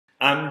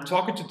I'm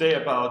talking today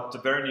about the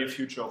very near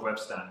future of web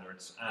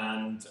standards,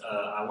 and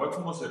I work for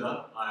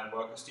Mozilla. I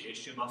work as the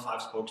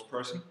HTML5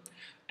 spokesperson,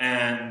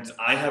 and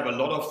I have a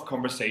lot of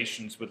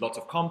conversations with lots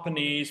of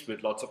companies,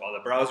 with lots of other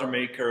browser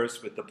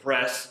makers, with the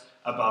press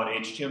about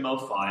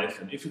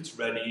HTML5 and if it's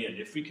ready and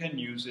if we can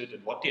use it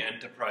and what the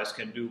enterprise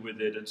can do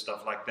with it and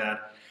stuff like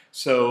that.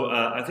 So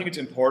I think it's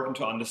important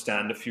to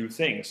understand a few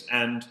things,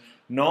 and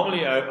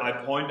normally I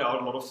point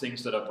out a lot of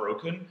things that are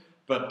broken,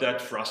 but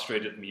that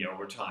frustrated me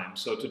over time.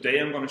 So today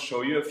I'm going to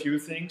show you a few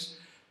things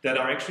that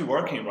are actually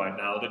working right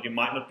now that you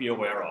might not be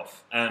aware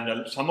of.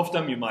 And some of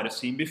them you might have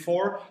seen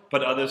before,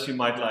 but others you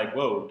might like,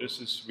 whoa, this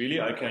is really,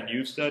 I can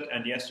use that.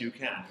 And yes, you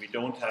can. We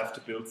don't have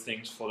to build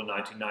things for the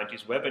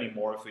 1990s web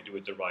anymore if we do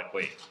it the right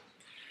way.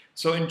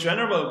 So in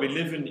general, we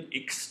live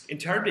in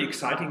terribly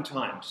exciting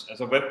times.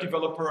 As a web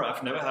developer,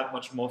 I've never had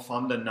much more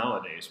fun than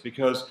nowadays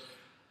because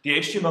the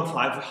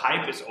HTML5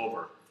 hype is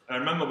over. I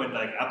remember when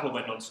Apple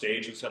went on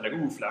stage and said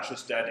ooh, Flash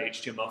is dead,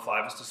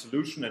 HTML5 is the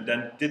solution, and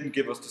then didn't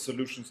give us the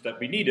solutions that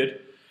we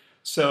needed.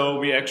 So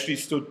we actually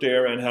stood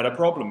there and had a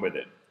problem with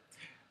it.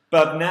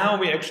 But now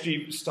we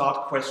actually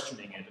start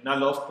questioning it, and I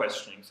love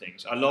questioning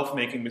things. I love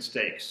making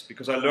mistakes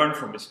because I learn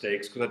from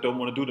mistakes because I don't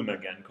want to do them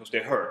again because they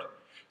hurt.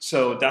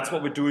 So that's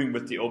what we're doing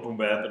with the open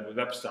web and with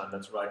web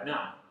standards right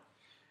now.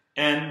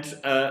 And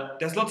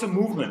there's lots of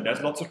movement, there's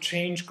lots of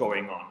change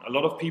going on. A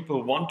lot of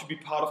people want to be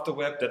part of the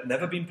web that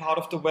never been part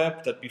of the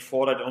web, that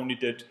before that only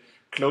did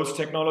closed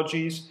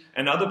technologies.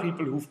 And other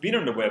people who've been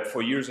on the web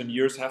for years and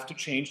years have to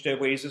change their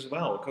ways as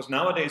well. Because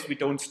nowadays we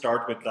don't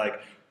start with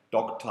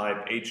doc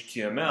type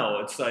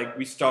HTML. It's like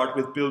we start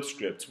with build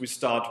scripts, we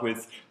start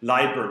with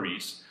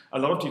libraries. A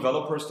lot of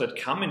developers that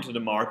come into the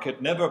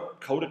market never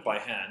coded by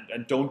hand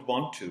and don't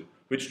want to,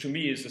 which to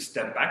me is a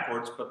step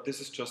backwards, but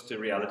this is just the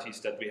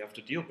realities that we have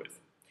to deal with.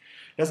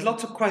 There's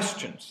lots of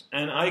questions,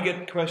 and I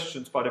get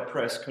questions by the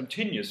press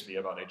continuously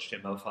about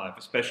HTML5,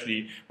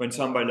 especially when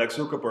somebody like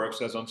Zuckerberg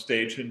says on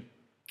stage and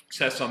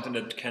says something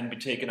that can be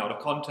taken out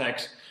of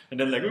context, and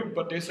then like, oh,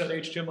 but they said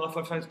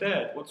HTML5 is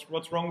dead.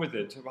 What's wrong with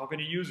it? How can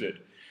you use it?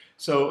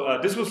 So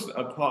this was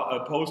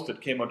a post that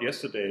came out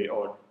yesterday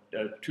or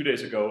 2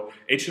 days ago.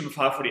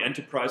 HTML5 for the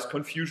enterprise,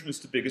 confusion is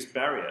the biggest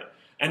barrier.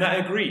 And I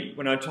agree,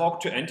 when I talk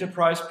to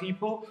enterprise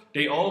people,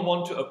 they all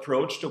want to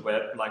approach the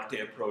web like they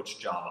approach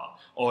Java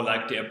or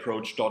like they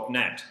approach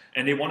 .NET.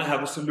 And they want to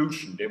have a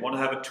solution, they want to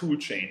have a tool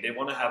chain, they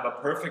want to have a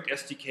perfect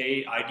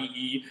SDK,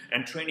 IDE,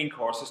 and training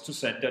courses to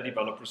send their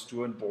developers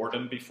to and board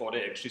them before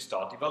they actually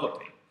start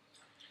developing.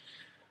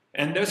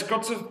 And there's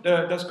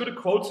good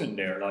quotes in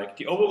there, like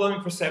the overwhelming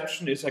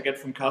perception I get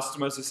from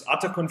customers is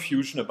utter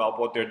confusion about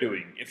what they're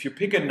doing. If you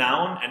pick a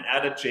noun and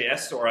add a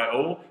JS or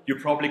IO, you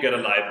probably get a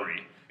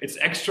library. It's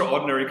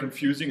extraordinarily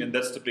confusing, and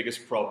that's the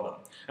biggest problem.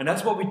 And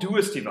that's what we do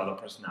as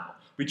developers now.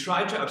 We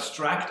try to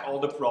abstract all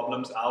the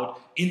problems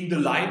out in the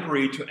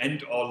library to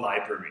end all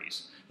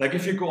libraries. Like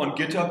if you go on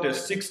GitHub,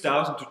 there's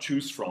 6,000 to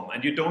choose from,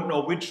 and you don't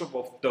know which of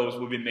those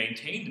will be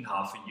maintained in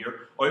half a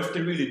year, or if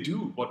they really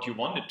do what you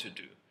want it to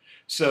do.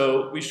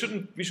 So we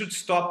should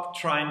stop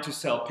trying to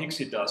sell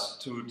pixie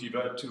dust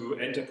to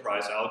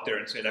enterprise out there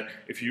and say like,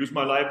 if you use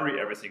my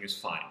library, everything is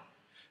fine.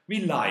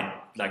 We lied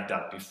like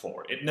that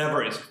before. It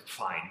never is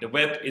fine. The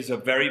web is a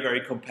very, very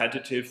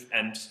competitive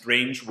and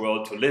strange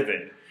world to live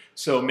in.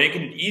 So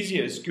making it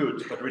easier is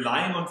good, but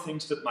relying on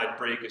things that might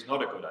break is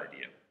not a good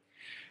idea.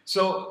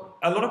 So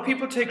a lot of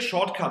people take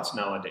shortcuts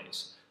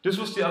nowadays. This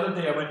was the other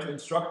day I went to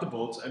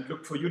Instructables and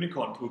looked for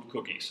unicorn poop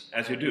cookies,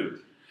 as you do.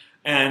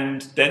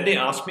 And then they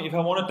asked me if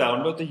I want to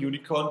download the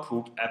unicorn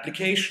poop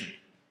application,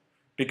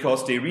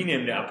 because they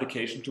renamed the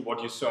application to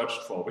what you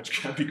searched for, which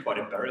can be quite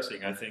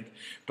embarrassing, I think.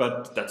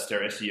 But that's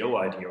their SEO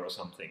idea or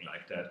something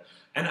like that.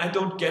 And I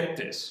don't get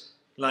this.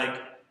 Like,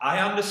 I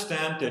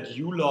understand that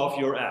you love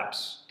your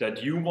apps,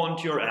 that you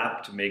want your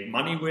app to make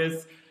money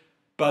with,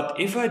 but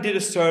if I did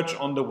a search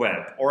on the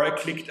web or I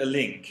clicked a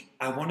link,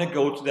 I want to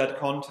go to that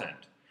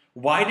content.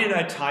 Why did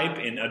I type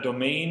in a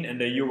domain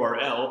and a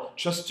URL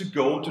just to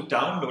go to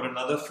download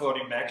another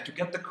 30 meg to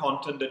get the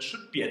content that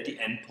should be at the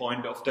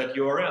endpoint of that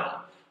URL?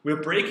 We're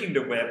breaking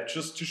the web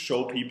just to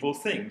show people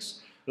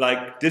things.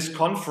 Like this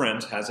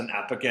conference has an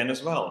app again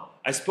as well.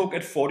 I spoke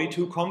at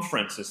 42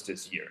 conferences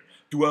this year.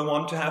 Do I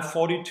want to have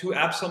 42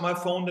 apps on my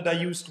phone that I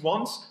used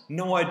once?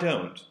 No, I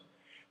don't.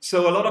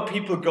 So a lot of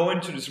people go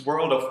into this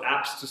world of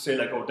apps to say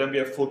like, oh, then we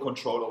have full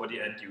control over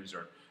the end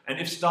user. And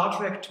if Star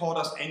Trek taught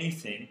us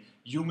anything,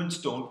 humans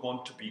don't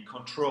want to be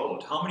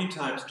controlled. How many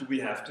times do we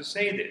have to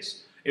say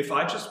this? If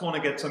I just want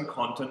to get some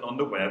content on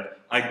the web,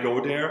 I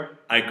go there,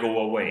 I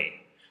go away.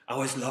 I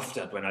always love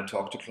that when I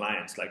talk to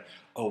clients, like,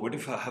 oh, what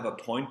if I have a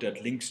point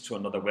that links to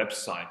another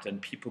website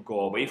and people go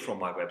away from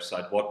my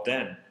website? What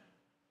then?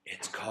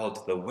 It's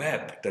called the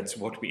web. That's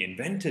what we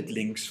invented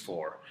links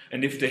for.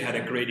 And if they had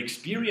a great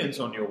experience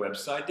on your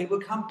website, they will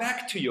come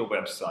back to your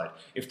website.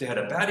 If they had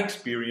a bad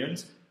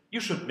experience, you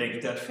should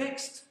make that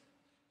fixed.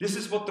 This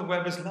is what the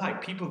web is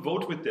like. People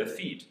vote with their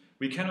feet.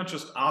 We cannot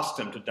just ask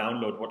them to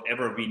download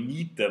whatever we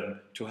need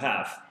them to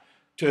have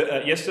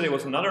Yesterday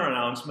was another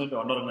announcement,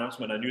 or not an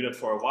announcement, I knew that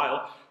for a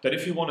while, that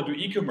if you want to do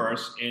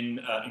e-commerce in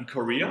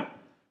Korea,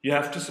 you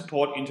have to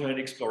support Internet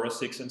Explorer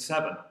 6 and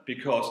 7,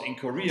 because in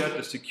Korea,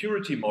 the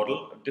security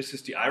model, this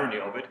is the irony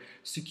of it,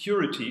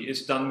 security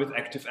is done with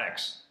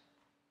ActiveX.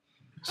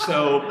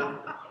 So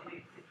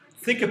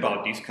think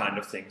about these kind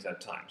of things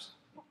at times.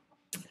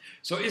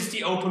 So is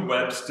the open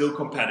web still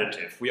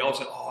competitive? We all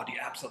said, oh, the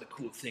apps are the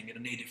cool thing, and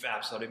the native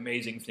apps are the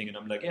amazing thing. And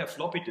I'm like, yeah,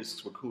 floppy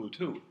disks were cool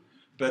too,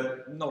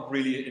 but not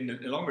really in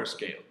a longer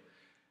scale.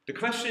 The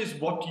question is,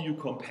 what do you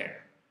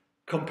compare?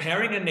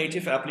 Comparing a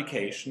native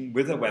application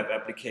with a web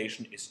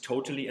application is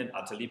totally and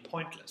utterly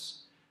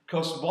pointless.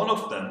 Because one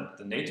of them,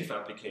 the native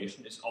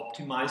application, is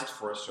optimized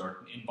for a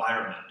certain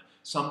environment,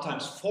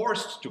 sometimes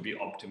forced to be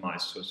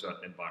optimized to a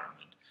certain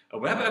environment. A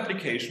web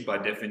application, by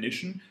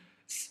definition,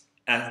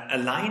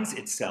 aligns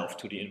itself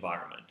to the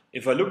environment.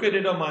 If I look at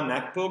it on my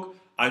MacBook,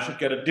 I should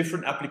get a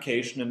different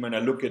application than when I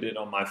look at it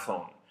on my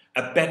phone.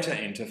 A better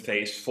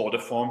interface for the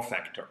form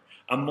factor.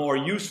 A more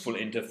useful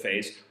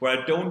interface where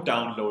I don't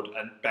download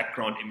a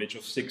background image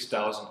of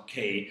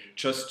 6000K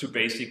just to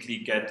basically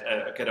get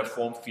a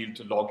form field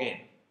to log in.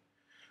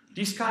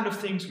 These kind of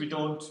things we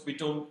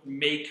don't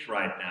make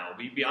right now.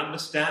 We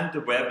understand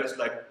the web as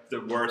like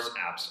the worst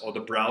apps, or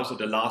the browser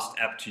the last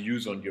app to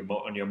use on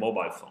your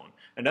mobile phone.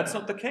 And that's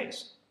not the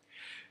case.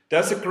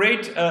 There's a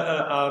great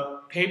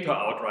paper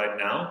out right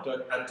now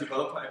at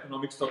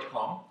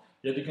developereconomics.com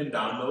that you can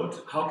download.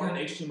 How can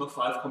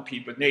HTML5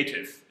 compete with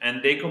native?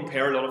 And they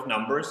compare a lot of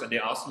numbers, and they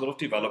ask a lot of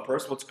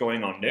developers what's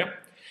going on there.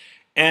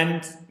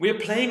 And we're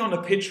playing on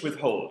a pitch with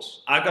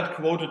holes. I got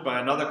quoted by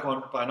another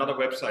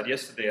website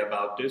yesterday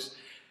about this.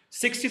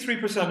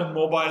 63% of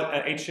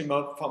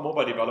HTML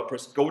mobile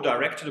developers go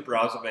direct to the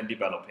browser when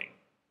developing.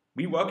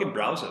 We work in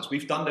browsers.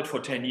 We've done that for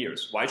 10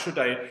 years. Why should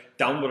I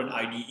download an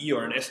IDE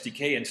or an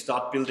SDK and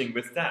start building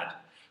with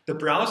that? The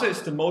browser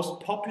is the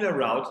most popular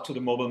route to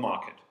the mobile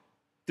market.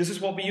 This is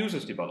what we use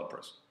as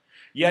developers.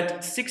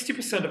 Yet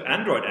 60% of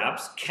Android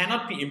apps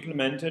cannot be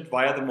implemented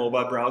via the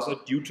mobile browser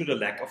due to the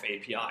lack of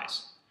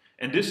APIs.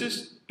 And this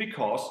is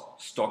because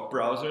stock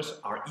browsers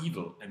are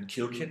evil and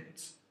kill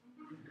kittens.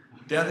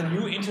 They're the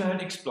new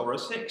Internet Explorer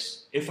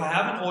 6. If I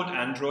have an old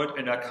Android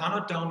and I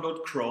cannot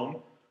download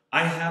Chrome,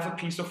 I have a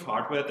piece of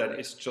hardware that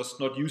is just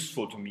not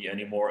useful to me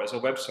anymore as a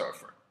web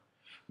surfer.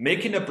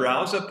 Making a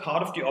browser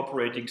part of the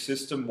operating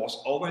system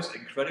was always an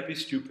incredibly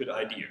stupid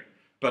idea,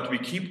 but we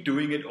keep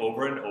doing it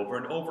over and over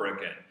and over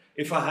again.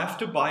 If I have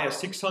to buy a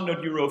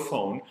 600 euro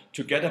phone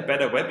to get a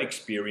better web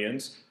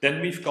experience,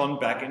 then we've gone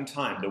back in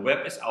time. The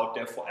web is out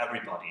there for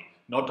everybody,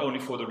 not only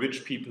for the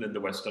rich people in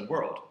the Western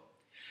world.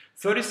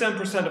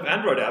 37% of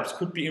Android apps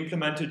could be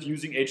implemented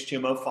using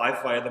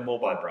HTML5 via the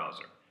mobile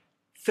browser.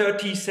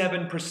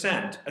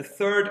 37%, a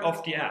third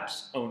of the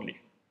apps only.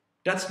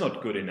 That's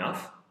not good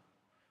enough.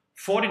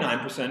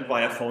 49%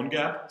 via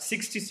PhoneGap,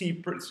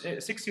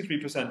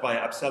 63% via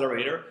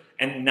Accelerator,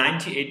 and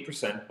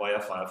 98% via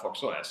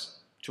Firefox OS.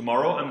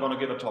 Tomorrow I'm going to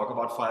give a talk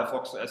about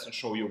Firefox OS and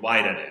show you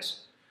why that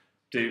is.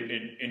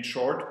 In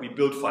short, we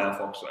built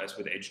Firefox OS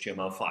with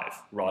HTML5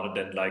 rather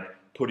than like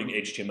putting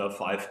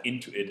HTML5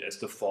 into it as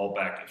the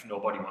fallback if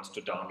nobody wants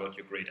to download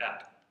your great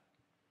app.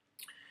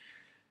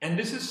 And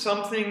this is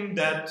something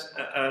that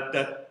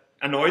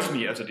annoys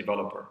me as a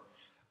developer.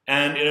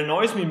 And it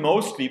annoys me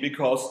mostly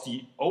because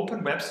the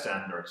open web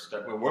standards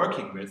that we're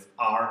working with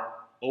are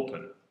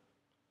open.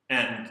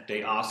 And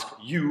they ask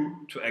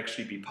you to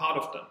actually be part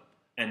of them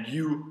and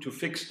you to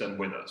fix them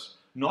with us.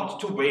 Not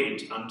to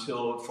wait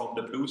until from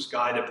the blue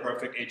sky the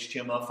perfect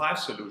HTML5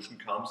 solution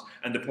comes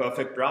and the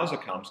perfect browser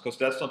comes, because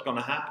that's not going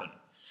to happen.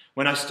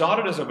 When I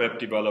started as a web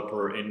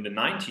developer in the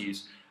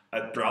 90s,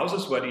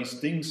 browsers were these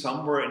things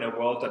somewhere in a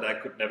world that I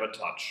could never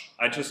touch.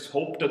 I just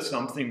hoped that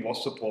something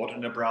was supported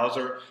in a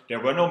browser. There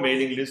were no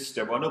mailing lists,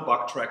 there were no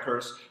bug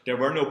trackers, there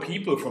were no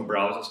people from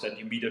browsers that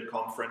you meet at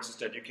conferences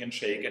that you can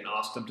shake and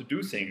ask them to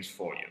do things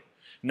for you.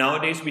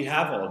 Nowadays we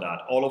have all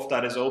that. All of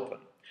that is open.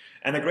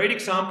 And a great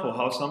example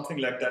how something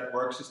like that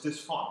works is this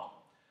font.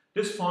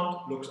 This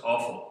font looks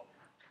awful.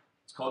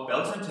 It's called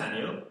Bell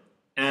Centennial,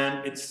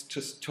 and it's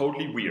just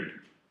totally weird.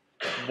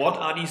 What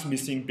are these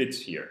missing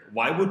bits here?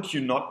 Why would you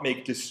not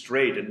make this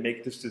straight and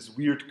make this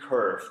weird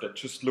curve that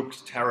just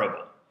looks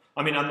terrible?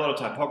 I mean, I'm not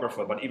a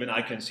typographer, but even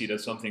I can see that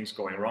something's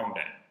going wrong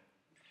there.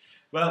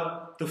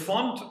 Well, the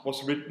font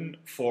was written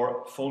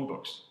for phone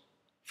books,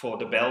 for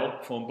the Bell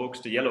phone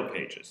books, the yellow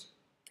pages.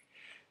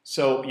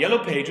 So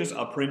yellow pages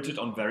are printed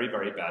on very,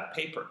 very bad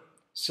paper.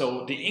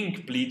 So the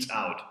ink bleeds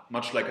out,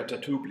 much like a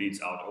tattoo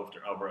bleeds out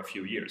over a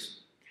few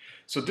years.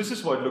 So this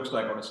is what it looks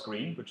like on a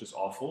screen, which is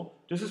awful.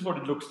 This is what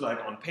it looks like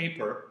on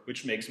paper,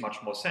 which makes much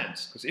more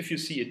sense. Because if you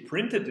see it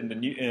printed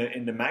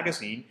in the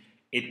magazine,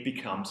 it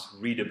becomes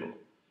readable.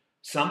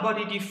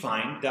 Somebody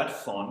defined that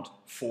font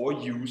for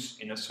use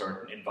in a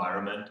certain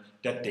environment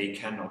that they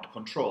cannot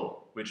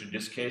control, which in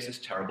this case is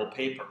terrible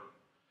paper.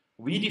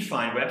 We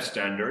define web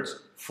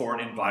standards for an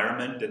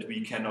environment that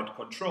we cannot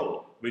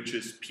control, which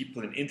is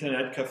people in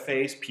internet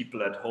cafes,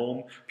 people at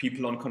home,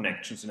 people on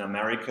connections in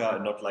America,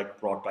 and not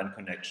like broadband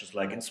connections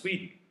like in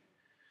Sweden.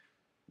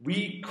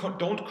 we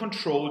don't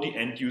control the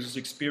end user's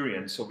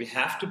experience, so we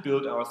have to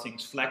build our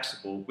things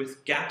flexible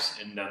with gaps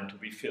in them to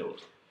be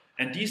filled.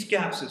 And these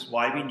gaps is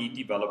why we need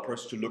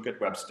developers to look at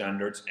web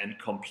standards and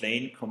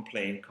complain,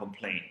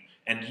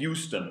 and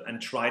use them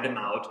and try them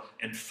out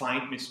and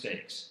find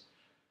mistakes.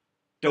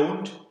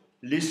 Don't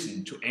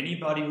listen to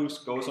anybody who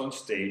goes on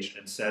stage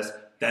and says,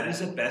 that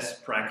is a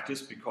best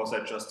practice because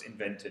I just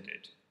invented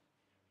it.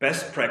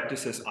 Best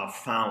practices are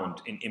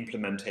found in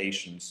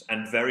implementations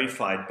and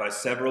verified by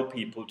several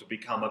people to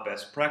become a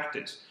best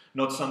practice.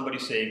 Not somebody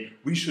saying,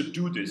 we should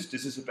do this,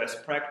 this is a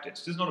best practice.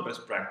 This is not a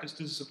best practice,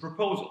 this is a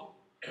proposal.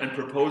 And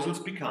proposals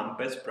become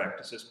best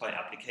practices by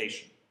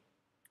application.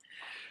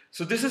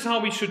 So this is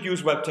how we should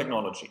use web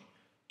technology.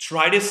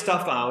 Try this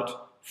stuff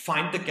out,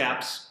 find the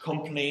gaps,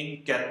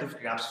 complain, get the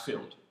gaps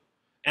filled.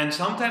 And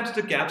sometimes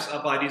the gaps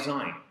are by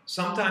design.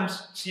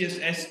 Sometimes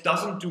CSS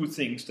doesn't do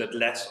things that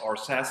Less or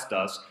Sass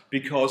does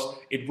because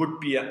it would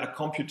be a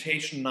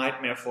computation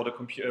nightmare for the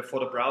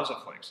browser,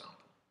 for example.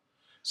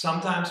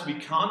 Sometimes we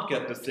can't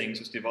get the things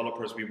as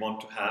developers we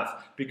want to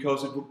have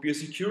because it would be a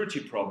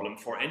security problem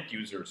for end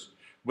users.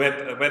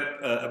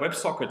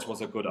 WebSockets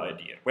was a good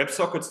idea.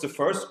 WebSockets,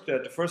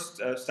 the first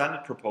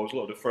standard proposal,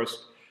 or the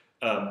first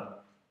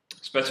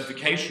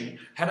specification,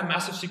 had a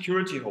massive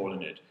security hole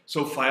in it.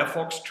 So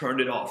Firefox turned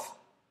it off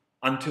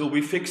until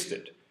we fixed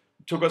it.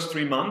 It took us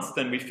 3 months,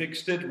 then we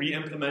fixed it,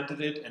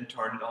 re-implemented it, and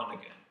turned it on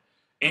again.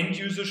 End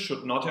users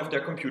should not have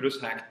their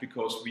computers hacked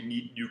because we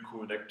need new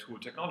cool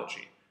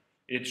technology.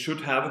 It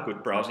should have a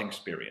good browsing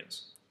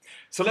experience.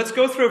 So let's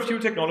go through a few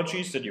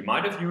technologies that you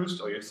might have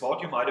used or you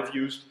thought you might have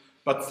used,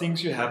 but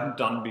things you haven't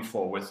done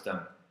before with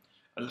them.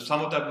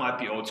 Some of that might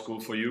be old school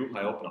for you,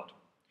 I hope not.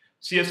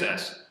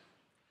 CSS.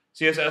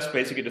 CSS,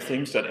 basically the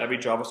things that every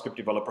JavaScript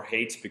developer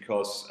hates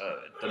because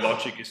the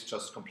logic is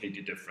just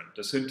completely different.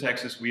 The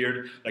syntax is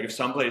weird. Like if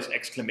somebody is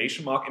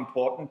exclamation mark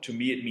important, to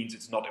me it means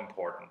it's not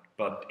important.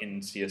 But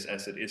in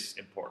CSS it is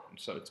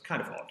important, so it's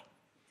kind of odd.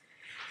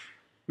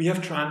 We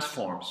have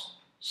transforms.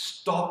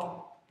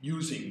 Stop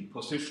using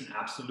position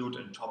absolute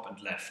and top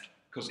and left.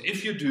 Because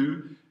if you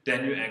do,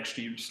 then you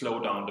actually slow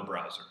down the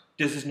browser.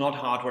 This is not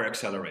hardware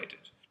accelerated.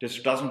 This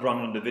doesn't run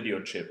on the video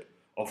chip,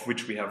 of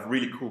which we have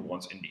really cool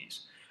ones in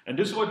these. And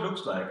this is what it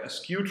looks like. A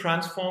skew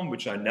transform,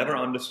 which I never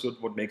understood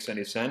what makes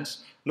any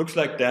sense, looks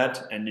like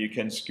that, and you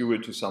can skew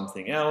it to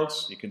something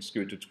else. You can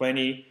skew it to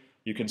 20.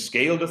 You can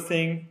scale the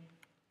thing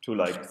to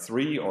like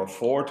 3 or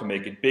 4 to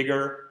make it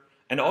bigger.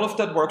 And all of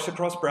that works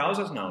across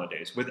browsers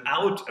nowadays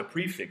without a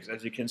prefix,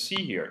 as you can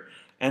see here.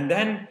 And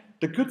then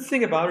the good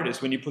thing about it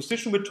is when you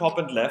position with top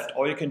and left,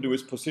 all you can do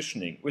is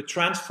positioning. With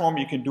transform,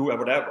 you can do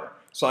whatever.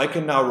 So I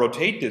can now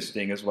rotate this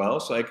thing as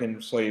well. So I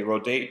can say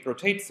rotate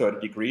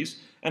 30 degrees,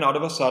 and all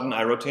of a sudden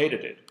I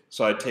rotated it.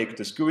 So I take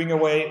the skewing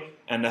away,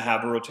 and I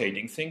have a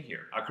rotating thing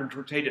here. I can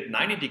rotate it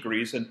 90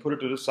 degrees and put it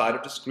to the side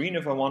of the screen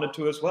if I wanted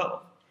to as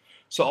well.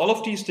 So all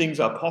of these things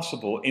are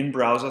possible in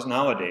browsers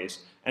nowadays,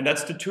 and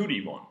that's the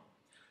 2D one.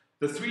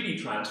 The 3D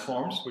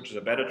transforms, which is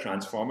a better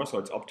transformer, so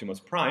it's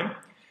Optimus Prime,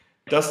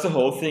 does the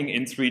whole thing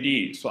in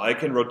 3D. So I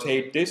can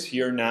rotate this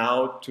here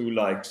now to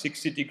like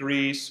 60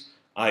 degrees.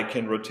 I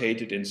can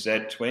rotate it in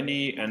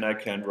Z20, and I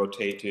can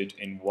rotate it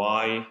in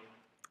Y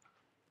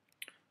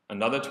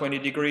another 20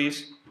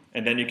 degrees.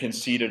 And then you can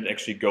see that it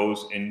actually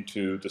goes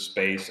into the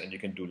space, and you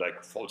can do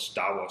like full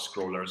Star Wars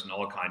scrollers and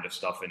all kind of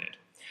stuff in it.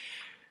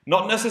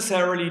 Not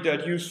necessarily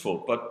that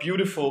useful, but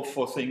beautiful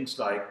for things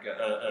like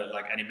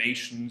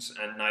animations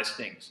and nice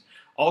things.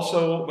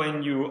 Also,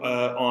 when you,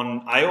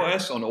 on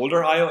iOS, on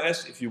older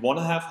iOS, if you want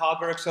to have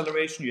hardware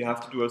acceleration, you have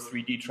to do a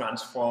 3D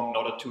transform,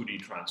 not a 2D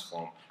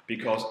transform,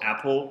 because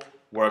Apple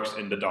works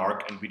in the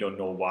dark, and we don't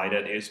know why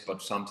that is,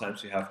 but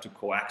sometimes you have to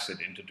coax it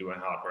into doing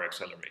hardware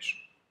acceleration.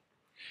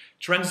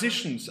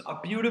 Transitions are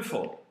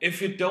beautiful.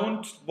 If you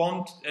don't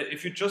want,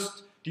 if you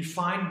just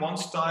define one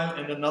style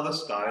and another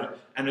style,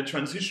 and a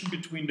transition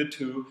between the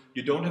two,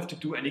 you don't have to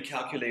do any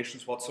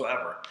calculations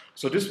whatsoever.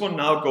 So this one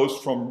now goes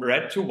from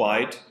red to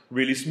white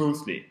really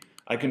smoothly.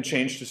 I can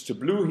change this to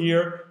blue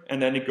here,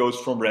 and then it goes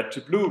from red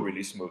to blue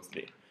really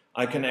smoothly.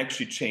 I can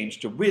actually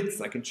change the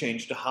width, I can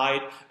change the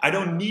height. I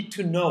don't need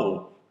to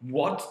know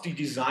what the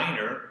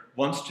designer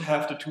wants to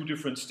have the two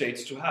different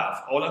states to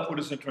have. All I put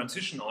is a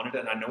transition on it,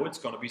 and I know it's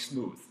going to be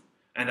smooth.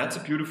 And that's a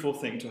beautiful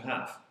thing to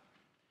have.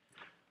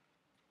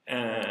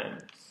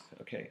 And,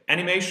 okay,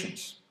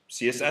 animations.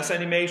 CSS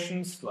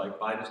animations, like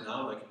by this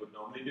now, like you would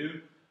normally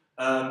do.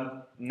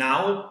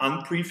 Now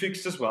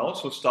unprefixed as well,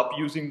 so stop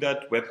using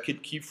that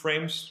WebKit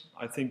keyframes.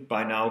 I think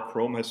by now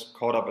Chrome has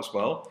caught up as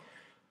well.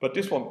 But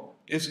this one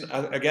is,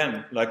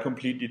 again, like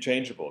completely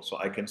changeable. So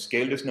I can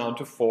scale this now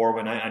to 4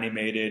 when I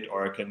animate it,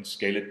 or I can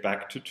scale it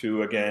back to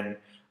 2 again.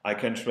 I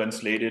can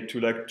translate it to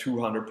like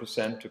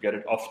 200% to get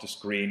it off the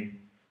screen,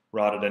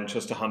 rather than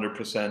just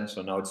 100%,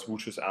 so now it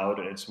swooshes out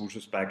and it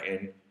swooshes back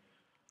in.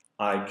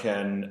 I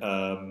can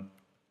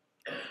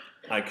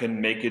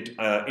make it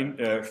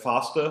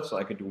faster, so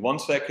I can do 1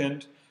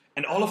 second.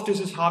 And all of this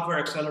is hardware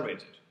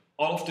accelerated.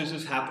 All of this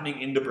is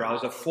happening in the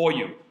browser for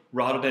you.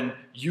 rather than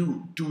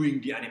you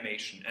doing the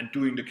animation and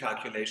doing the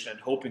calculation and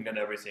hoping that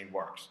everything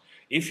works.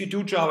 If you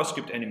do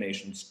JavaScript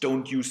animations,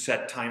 don't use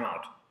set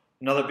timeout.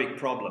 Another big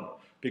problem,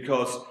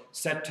 because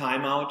set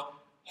timeout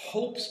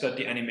hopes that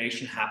the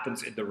animation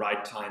happens in the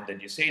right time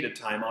that you say the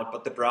timeout,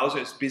 but the browser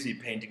is busy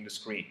painting the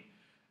screen.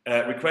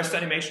 Request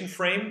animation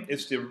frame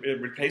is the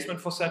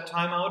replacement for set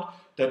timeout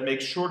that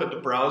makes sure that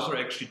the browser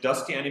actually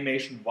does the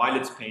animation while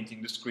it's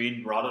painting the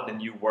screen rather than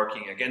you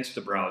working against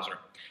the browser.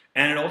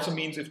 And it also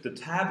means if the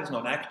tab is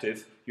not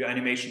active, your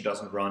animation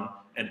doesn't run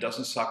and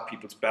doesn't suck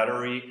people's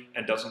battery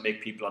and doesn't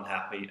make people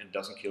unhappy and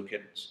doesn't kill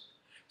kittens.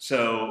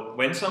 So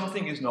when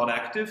something is not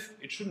active,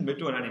 it shouldn't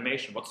do an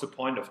animation. What's the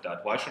point of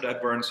that? Why should I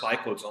burn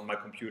cycles on my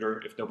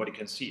computer if nobody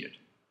can see it?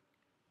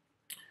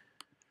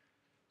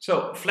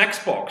 So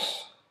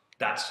Flexbox.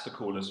 That's the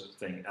coolest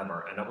thing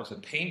ever, and that was a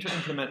pain to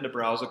implement in the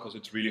browser because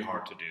it's really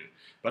hard to do.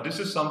 But this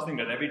is something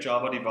that every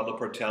Java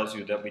developer tells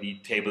you that we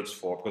need tables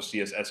for because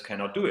CSS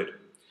cannot do it.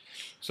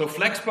 So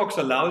Flexbox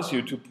allows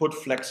you to put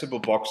flexible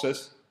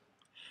boxes,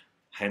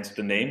 hence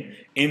the name,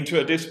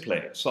 into a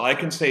display. So I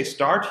can say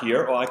start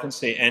here or I can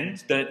say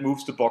end, then it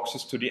moves the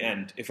boxes to the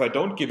end. If I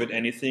don't give it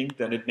anything,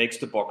 then it makes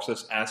the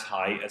boxes as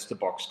high as the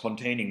box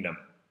containing them.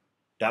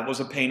 That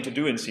was a pain to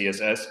do in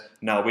CSS,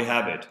 now we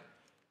have it.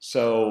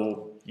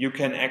 So you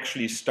can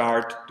actually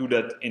do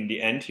that in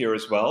the end here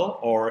as well,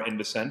 or in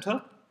the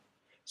center.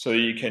 So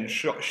you can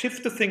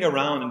shift the thing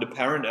around in the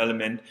parent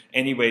element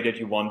any way that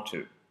you want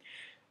to.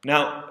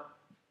 Now,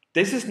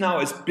 this is now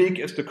as big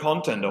as the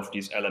content of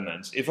these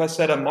elements. If I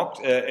set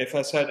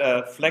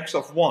a flex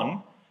of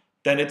 1,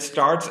 then it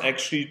starts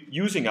actually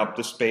using up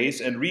the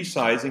space and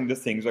resizing the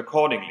things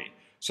accordingly.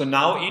 So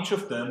now each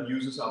of them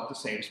uses up the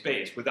same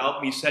space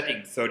without me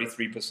setting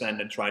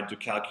 33% and trying to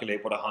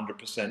calculate what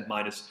 100%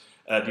 minus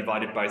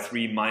divided by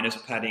 3 minus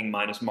padding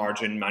minus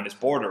margin minus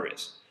border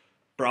is.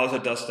 Browser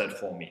does that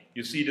for me.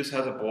 You see this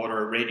has a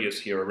border radius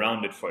here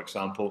around it, for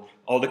example.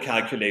 All the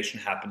calculation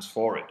happens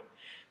for it.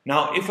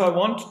 Now, if I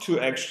want to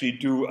actually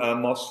do a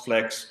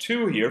MOSFlex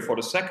 2 here for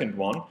the second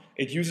one,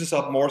 it uses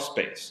up more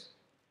space.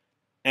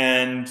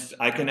 And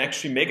I can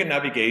actually make a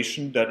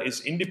navigation that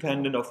is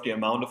independent of the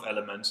amount of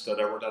elements that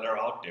are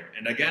out there.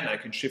 And again, I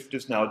can shift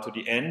this now to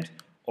the end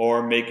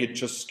or make it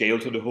just scale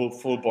to the whole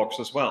full box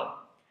as well.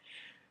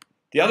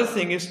 The other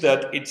thing is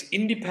that it's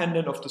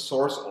independent of the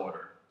source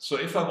order. So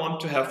if I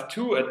want to have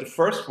 2 at the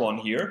first one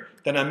here,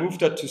 then I move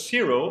that to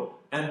 0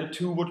 and the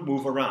 2 would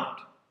move around.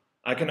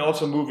 I can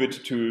also move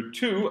it to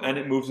 2 and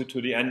it moves it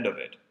to the end of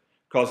it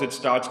because it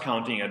starts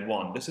counting at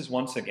 1. This is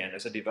once again,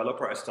 as a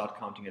developer, I start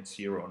counting at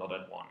 0, not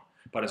at 1.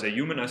 But as a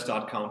human, I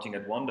start counting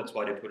at 1. That's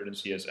why they put it in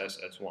CSS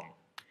as 1.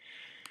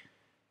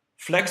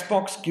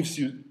 Flexbox gives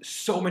you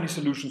so many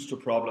solutions to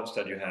problems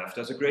that you have.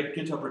 There's a great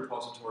GitHub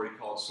repository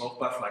called Solved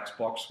by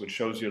Flexbox, which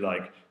shows you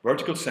like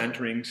vertical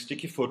centering,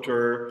 sticky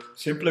footer,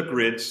 simpler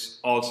grids,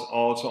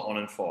 also on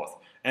and forth.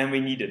 And we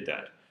needed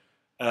that.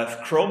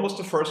 Chrome was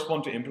the first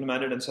one to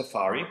implement it in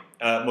Safari.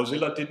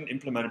 Mozilla didn't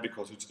implement it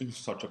because it's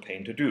such a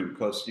pain to do,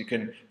 because you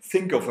can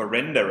think of a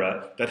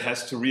renderer that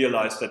has to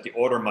realize that the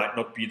order might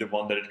not be the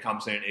one that it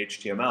comes in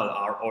HTML,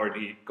 are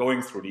already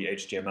going through the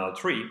HTML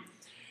tree.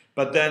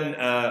 But then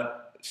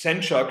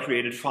Sencha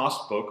created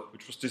Fastbook,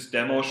 which was this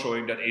demo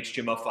showing that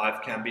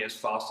HTML5 can be as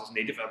fast as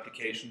native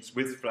applications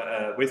with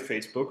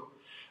Facebook,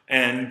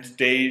 and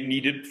they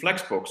needed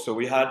Flexbook, so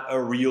we had a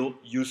real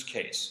use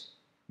case.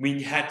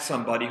 We had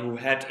somebody who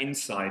had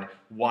insight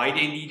why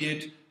they need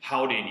it,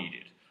 how they need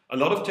it. A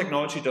lot of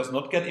technology does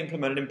not get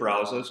implemented in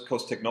browsers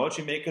because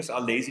technology makers are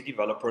lazy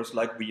developers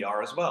like we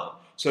are as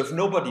well. So if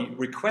nobody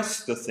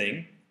requests the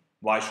thing,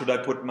 why should I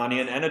put money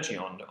and energy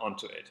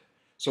onto it?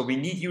 So we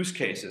need use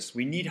cases.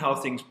 We need how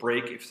things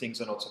break if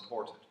things are not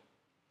supported.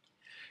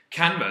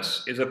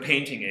 Canvas is a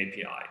painting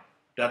API.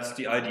 That's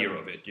the idea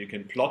of it. You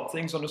can plot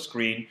things on the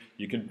screen,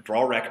 you can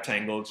draw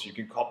rectangles, you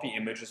can copy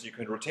images, you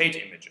can rotate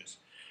images.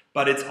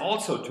 But it's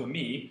also, to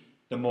me,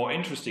 the more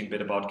interesting bit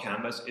about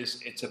Canvas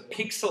is it's a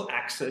pixel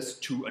access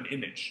to an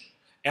image.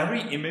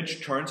 Every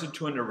image turns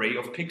into an array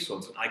of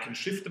pixels. I can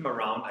shift them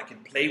around, I can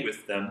play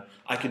with them,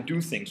 I can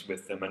do things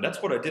with them. And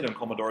that's what I did on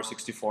Commodore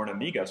 64 and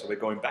Amiga, so we're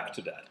going back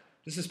to that.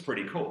 This is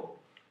pretty cool,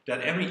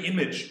 that every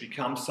image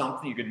becomes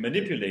something you can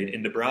manipulate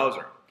in the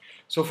browser.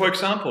 So for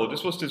example,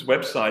 this was this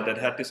website that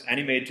had this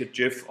animated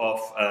GIF of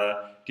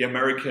the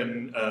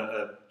American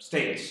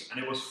states,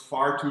 and it was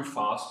far too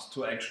fast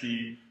to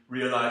actually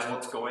realize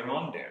what's going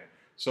on there.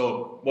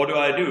 So what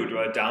do? Do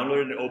I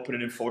download it and open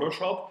it in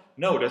Photoshop?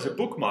 No, there's a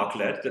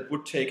bookmarklet that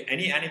would take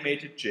any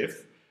animated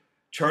GIF,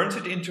 turns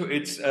it into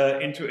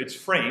its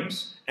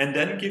frames, and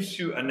then gives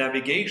you a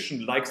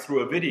navigation like through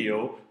a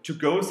video to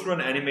go through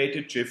an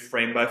animated GIF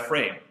frame by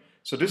frame.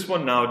 So this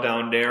one now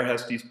down there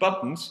has these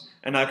buttons,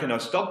 and I can now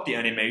stop the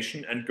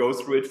animation and go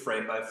through it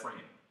frame by frame.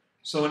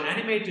 So an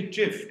animated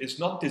GIF is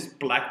not this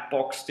black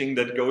box thing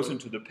that goes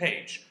into the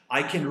page.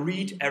 I can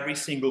read every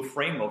single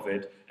frame of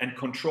it and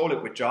control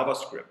it with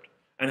JavaScript.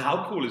 And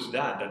how cool is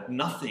that, that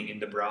nothing in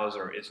the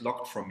browser is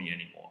locked from me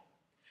anymore?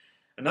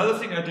 Another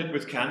thing I did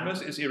with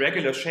Canvas is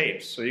irregular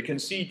shapes. So you can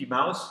see the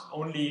mouse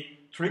only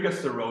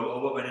triggers the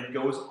rollover when it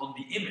goes on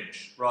the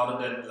image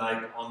rather than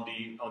like on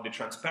the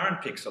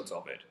transparent pixels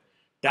of it.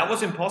 That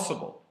was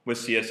impossible with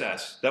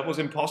CSS. That was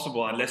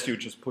impossible unless you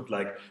just put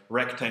like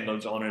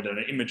rectangles on it and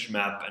an image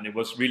map, and it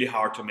was really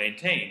hard to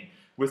maintain.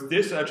 With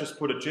this, I just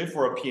put a GIF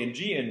or a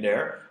PNG in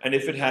there, and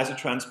if it has a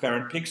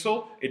transparent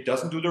pixel, it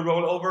doesn't do the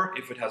rollover.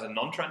 If it has a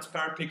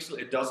non-transparent pixel,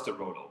 it does the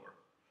rollover.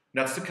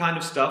 That's the kind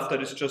of stuff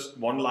that is just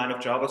one line of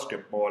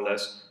JavaScript, more or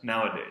less,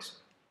 nowadays.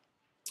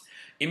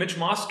 Image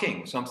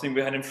masking, something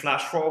we had in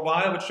Flash for a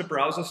while, which the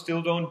browsers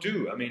still don't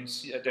do. I mean,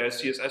 there are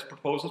CSS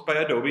proposals by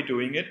Adobe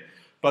doing it,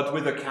 but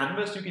with a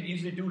canvas, you can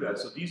easily do that.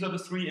 So these are the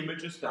 3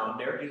 images down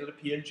there. These are the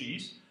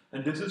PNGs.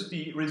 And this is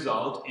the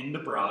result in the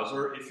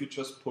browser if you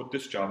just put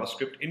this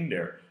JavaScript in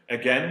there.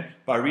 Again,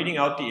 by reading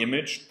out the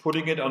image,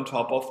 putting it on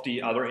top of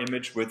the other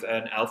image with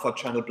an alpha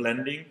channel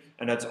blending,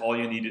 and that's all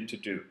you needed to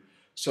do.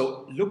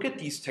 So look at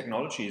these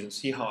technologies and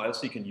see how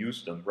else you can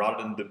use them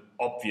rather than the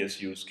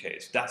obvious use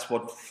case. That's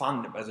what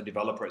fun as a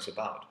developer is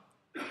about.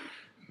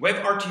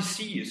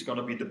 WebRTC is going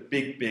to be the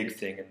big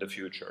thing in the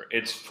future.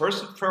 It's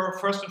first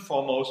and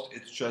foremost,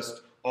 it's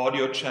just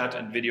audio chat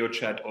and video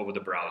chat over the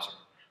browser,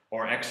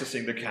 or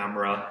accessing the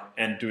camera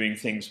and doing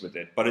things with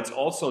it. But it's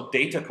also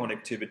data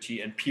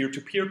connectivity and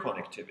peer-to-peer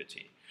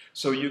connectivity.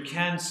 So you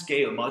can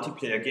scale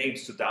multiplayer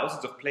games to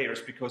thousands of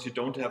players because you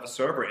don't have a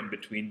server in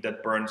between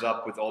that burns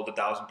up with all the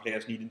 1,000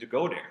 players needing to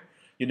go there.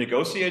 You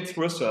negotiate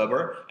through a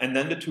server, and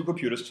then the 2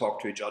 computers talk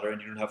to each other,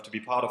 and you don't have to be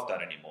part of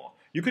that anymore.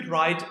 You could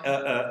write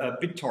a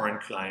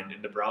BitTorrent client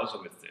in the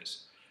browser with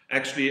this.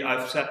 Actually,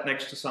 I've sat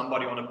next to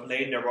somebody on a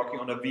plane, they're working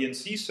on a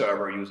VNC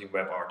server using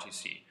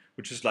WebRTC,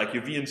 which is like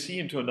you VNC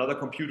into another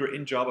computer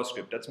in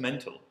JavaScript. That's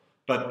mental,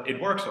 but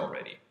it works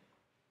already.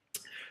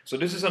 So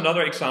this is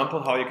another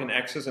example how you can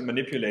access and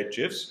manipulate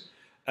GIFs.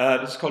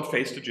 This is called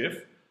Face to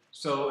GIF.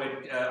 So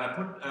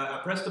I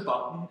press the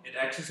button, it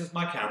accesses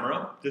my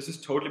camera. This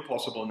is totally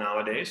possible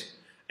nowadays.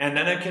 And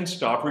then I can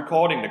start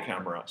recording the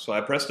camera. So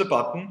I press the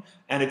button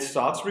and it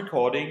starts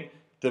recording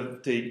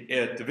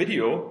the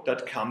video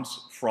that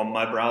comes from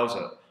my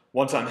browser.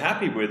 Once I'm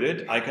happy with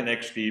it, I can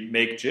actually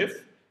make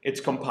GIF. It's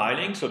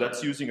compiling, so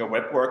that's using a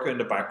web worker in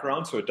the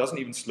background, so it doesn't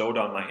even slow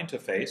down my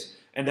interface.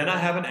 And then I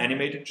have an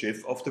animated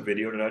GIF of the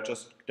video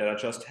that I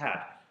just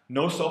had.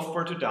 No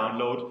software to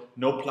download,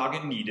 no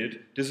plugin needed.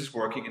 This is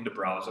working in the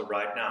browser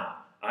right now.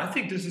 I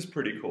think this is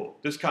pretty cool.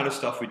 This kind of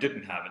stuff we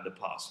didn't have in the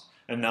past,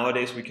 and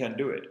nowadays we can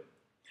do it.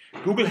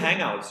 Google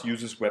Hangouts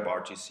uses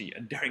WebRTC,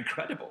 and they're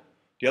incredible.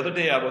 The other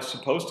day I was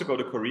supposed to go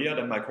to Korea,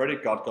 then my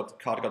credit card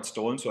got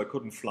stolen, so I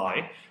couldn't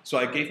fly. So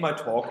I gave my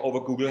talk over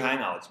Google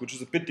Hangouts, which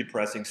is a bit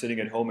depressing sitting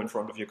at home in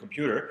front of your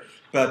computer.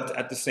 But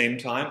at the same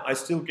time, I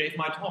still gave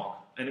my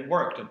talk, and it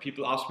worked, and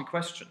people asked me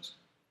questions.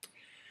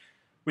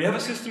 We have a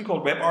system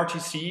called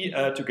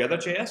WebRTC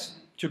Together.js.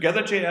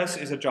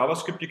 Together.js is a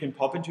JavaScript you can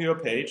pop into your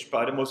page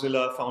by the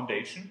Mozilla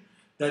Foundation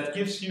that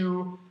gives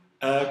you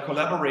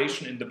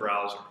collaboration in the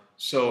browser.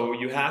 So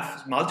you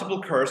have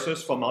multiple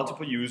cursors for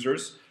multiple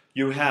users.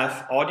 You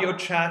have audio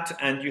chat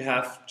and you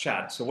have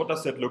chat. So what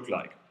does that look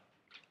like?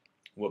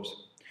 Whoops.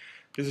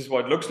 This is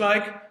what it looks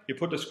like. You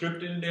put a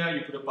script in there,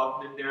 you put a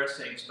button in there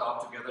saying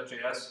start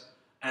Together.js,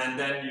 and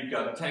then you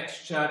got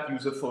text chat,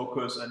 user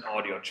focus, and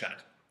audio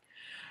chat.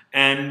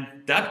 And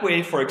that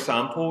way, for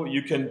example,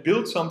 you can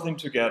build something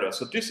together.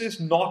 So this is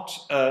not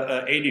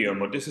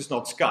Adium or this is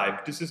not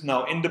Skype. This is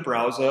now in the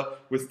browser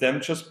with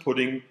them just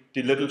putting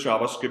the little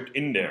JavaScript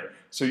in there.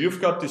 So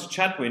you've got this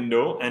chat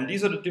window, and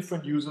these are the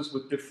different users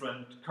with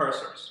different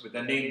cursors, with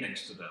their name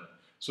next to them.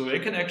 So they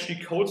can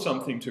actually code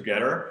something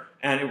together,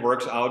 and it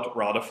works out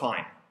rather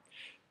fine.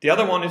 The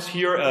other one is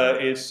here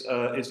is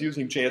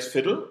using JS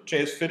Fiddle.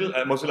 JS Fiddle,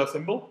 Mozilla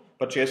Thimble,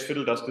 but JS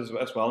Fiddle does this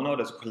as well now.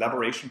 There's a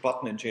collaboration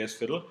button in JS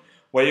Fiddle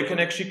where you can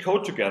actually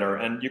code together,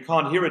 and you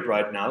can't hear it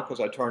right now because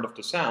I turned off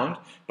the sound,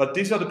 but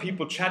these are the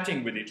people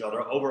chatting with each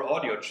other over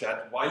audio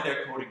chat while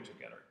they're coding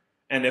together,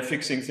 and they're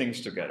fixing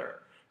things together.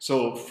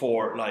 So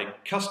for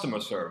like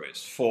customer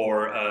service,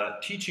 for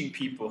teaching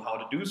people how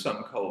to do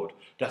some code,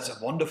 that's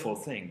a wonderful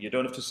thing. You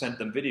don't have to send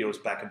them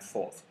videos back and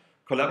forth.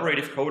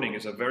 Collaborative coding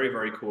is a very,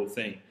 very cool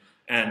thing,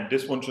 and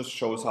this one just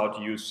shows how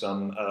to use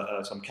some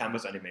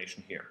canvas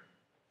animation here.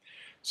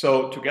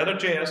 So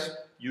Together.js,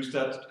 use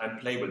that and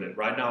play with it.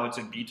 Right now it's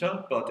in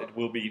beta, but it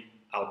will be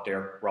out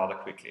there rather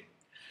quickly.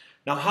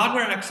 Now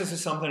hardware access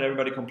is something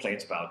everybody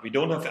complains about. We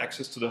don't have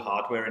access to the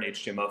hardware in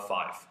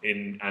HTML5,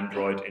 in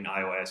Android, in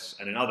iOS,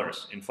 and in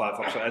others. In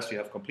Firefox OS you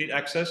have complete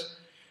access.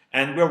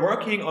 And we're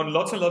working on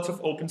lots and lots of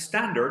open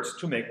standards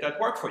to make that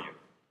work for you.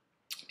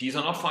 These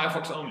are not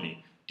Firefox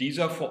only. These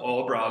are for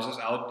all browsers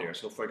out there.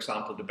 So for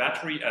example, the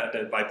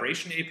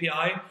vibration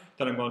API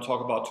that I'm going to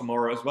talk about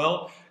tomorrow as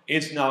well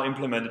is now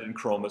implemented in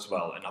Chrome as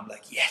well. And I'm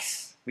like,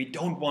 yes! We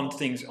don't want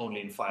things only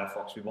in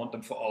Firefox, we want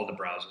them for all the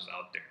browsers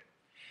out there.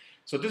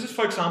 So this is,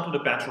 for example, the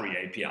battery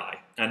API,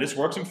 and this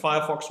works in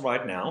Firefox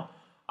right now.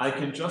 I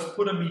can just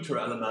put a meter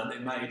element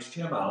in my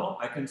HTML.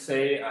 I can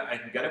say, I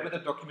can get it with a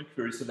document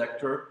query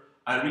selector.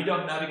 I read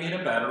out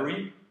navigator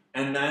battery,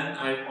 and then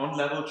on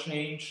level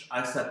change,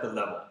 I set the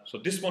level. So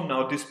this one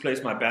now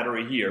displays my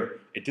battery here.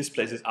 It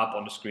displays it up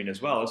on the screen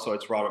as well, so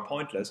it's rather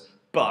pointless.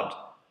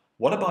 But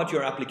what about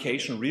your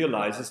application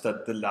realizes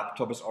that the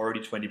laptop is already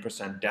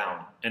 20%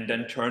 down and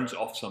then turns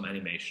off some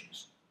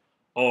animations?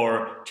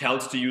 Or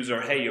tells the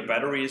user, hey, your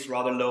battery is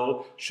rather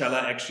low, shall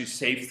I actually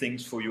save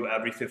things for you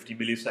every 50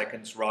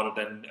 milliseconds rather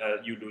than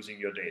you losing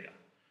your data?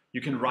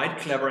 You can write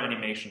clever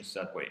animations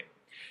that way.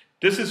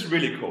 This is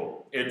really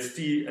cool. It's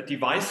the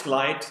device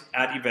light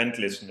at event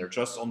listener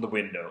just on the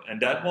window.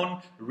 And that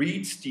one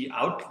reads the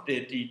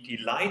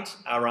light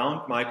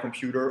around my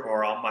computer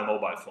or around my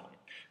mobile phone.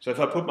 So if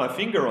I put my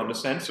finger on the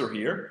sensor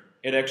here,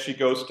 it actually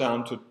goes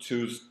down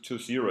to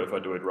 0 if I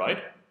do it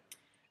right.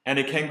 And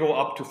it can go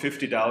up to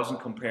 50,000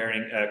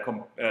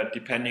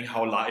 depending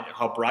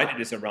how bright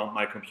it is around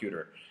my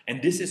computer.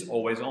 And this is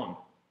always on.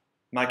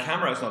 My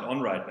camera is not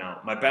on right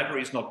now. My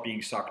battery is not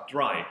being sucked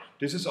dry.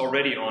 This is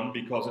already on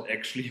because it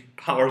actually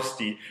powers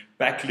the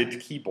backlit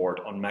keyboard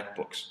on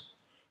MacBooks.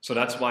 So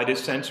that's why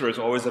this sensor is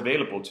always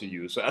available to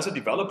you. So as a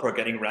developer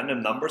getting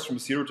random numbers from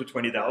 0 to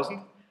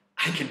 20,000,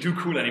 I can do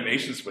cool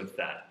animations with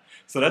that.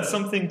 So that's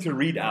something to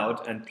read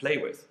out and play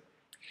with.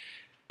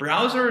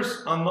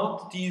 Browsers are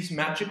not these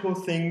magical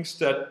things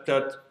that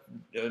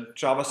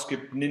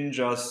JavaScript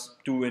ninjas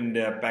do in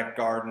their back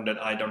garden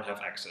that I don't have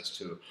access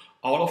to.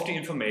 All of the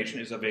information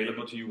is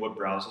available to you, what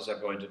browsers are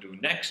going to do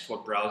next,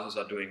 what browsers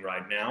are doing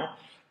right now,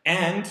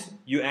 and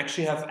you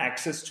actually have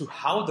access to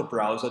how the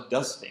browser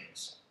does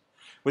things.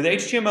 With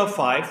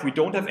HTML5, we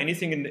don't have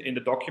anything in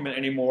the document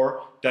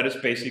anymore that is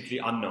basically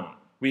unknown.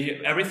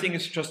 Everything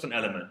is just an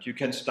element. You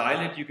can style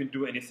it, you can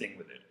do anything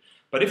with it.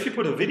 But if you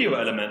put a video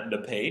element in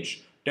the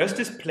page, there's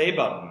this play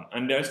button,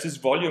 and there's this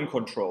volume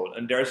control,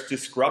 and there's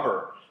this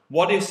scrubber.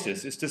 What is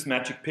this? Is this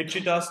magic pixie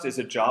dust? Is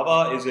it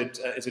Java? Is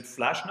it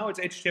Flash? No, it's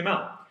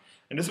HTML.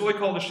 And this is what we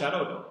call the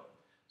shadow DOM.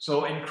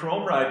 So in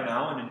Chrome right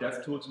now, and in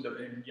DevTools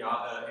in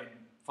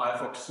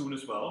Firefox soon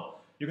as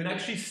well, you can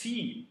actually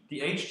see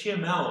the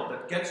HTML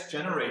that gets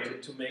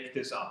generated to make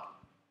this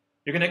up.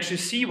 You can actually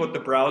see what the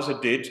browser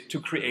did to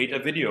create a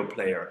video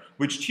player,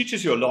 which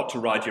teaches you a lot to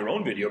write your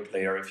own video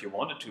player if you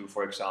wanted to,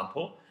 for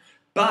example.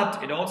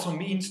 But it also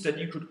means that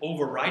you could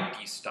overwrite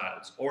these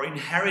styles or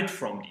inherit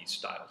from these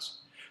styles.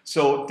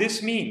 So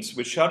this means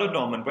with Shadow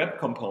DOM and Web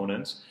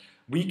Components,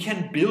 we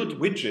can build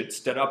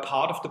widgets that are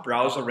part of the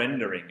browser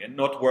rendering and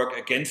not work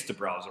against the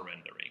browser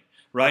rendering.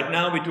 Right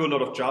now we do a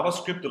lot of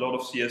JavaScript, a lot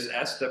of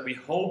CSS that we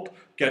hope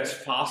gets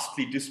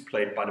fastly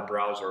displayed by the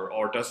browser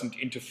or doesn't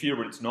interfere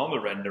with its normal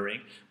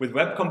rendering. With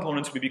Web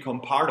Components we become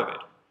part of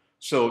it.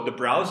 So the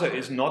browser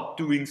is not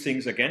doing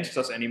things against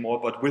us anymore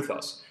but with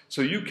us.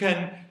 So you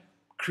can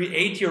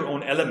create your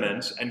own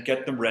elements and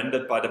get them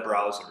rendered by the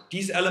browser.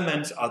 These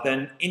elements are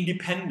then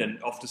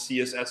independent of the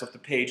CSS of the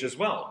page as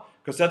well,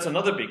 because that's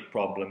another big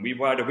problem. We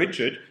write a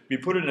widget, we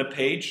put it in a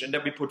page, and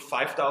then we put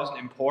 5,000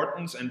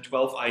 importance and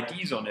 12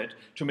 IDs on it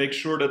to make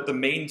sure that the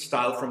main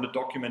style from the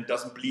document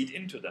doesn't bleed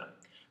into them.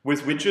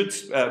 With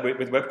widgets,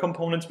 with Web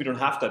Components, we don't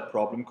have that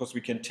problem because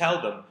we can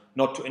tell them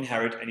not to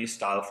inherit any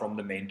style from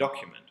the main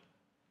document.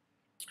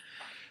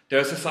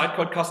 There's a site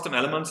called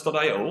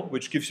customelements.io,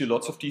 which gives you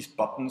lots of these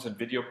buttons and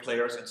video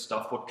players and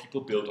stuff what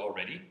people build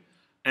already.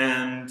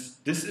 And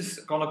this is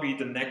gonna be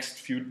the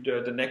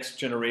next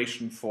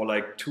generation for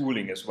like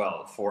tooling as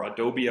well. For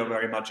Adobe are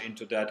very much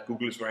into that,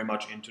 Google is very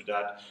much into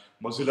that,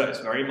 Mozilla is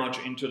very much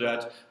into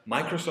that,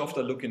 Microsoft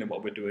are looking at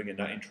what we're doing and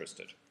are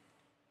interested.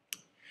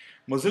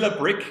 Mozilla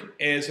Brick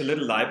is a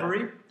little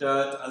library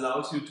that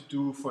allows you to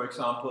do, for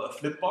example, a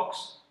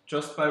flipbox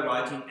just by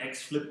writing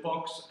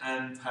xFlipbox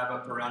and have a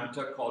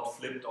parameter called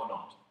flipped or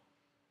not.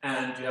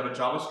 And you have a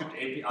JavaScript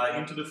API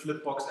into the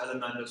flipbox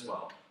element as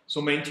well.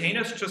 So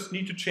maintainers just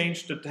need to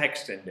change the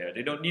text in there.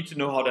 They don't need to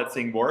know how that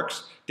thing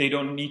works. They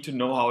don't need to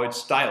know how it's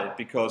styled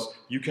because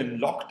you can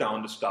lock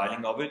down the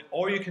styling of it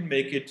or you can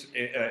make it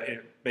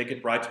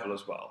writable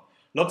as well.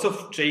 Lots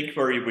of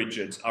jQuery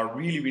widgets are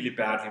really, really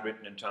badly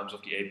written in terms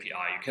of the API.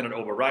 You cannot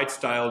override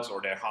styles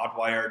or they're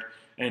hardwired.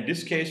 And in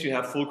this case, you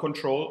have full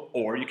control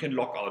or you can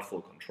lock out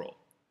full control.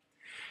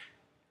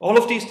 All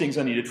of these things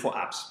are needed for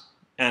apps.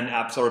 And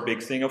apps are a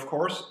big thing, of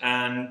course.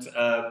 And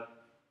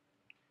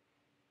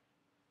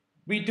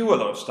we do a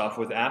lot of stuff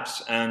with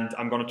apps, and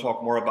I'm going to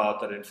talk more about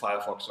that in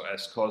Firefox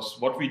OS, because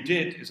what we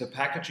did is a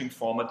packaging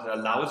format that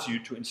allows you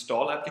to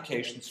install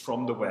applications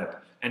from the web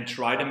and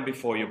try them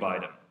before you buy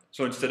them.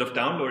 So instead of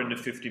downloading the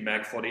 50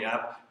 meg for the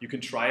app, you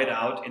can try it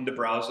out in the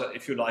browser.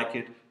 If you like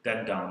it,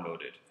 then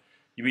download it.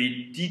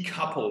 We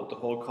decoupled the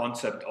whole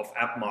concept of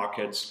app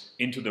markets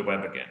into the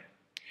web again.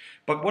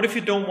 But what if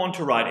you don't want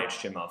to write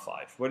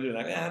HTML5? What are you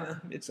like,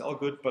 it's all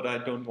good, but I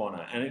don't want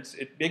to. And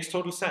it makes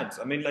total sense.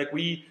 I mean, like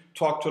we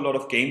talk to a lot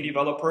of game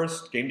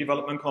developers, game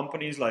development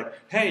companies, like,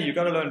 hey, you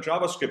got to learn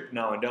JavaScript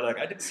now. And they're like,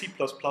 I did C++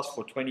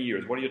 for 20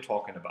 years. What are you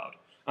talking about?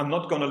 I'm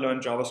not going to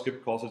learn JavaScript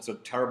because it's a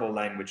terrible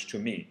language to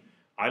me.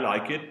 I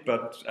like it,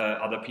 but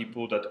other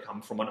people that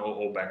come from an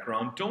OO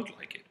background don't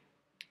like it.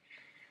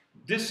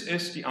 This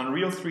is the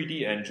Unreal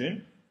 3D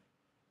engine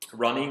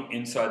running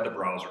inside the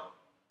browser.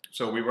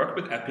 So we worked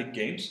with Epic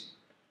Games,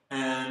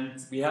 and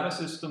we have a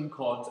system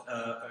called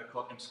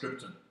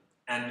Emscripten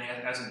and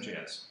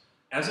asm.js.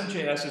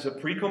 asm.js is a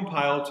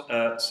precompiled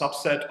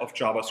subset of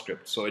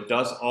JavaScript, so it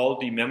does all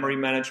the memory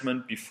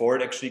management before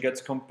it actually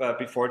gets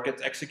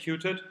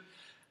executed.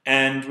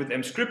 And with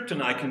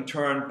Emscripten, I can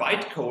turn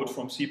bytecode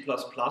from C++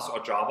 or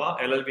Java,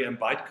 LLVM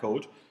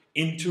bytecode,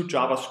 into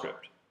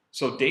JavaScript.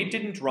 So they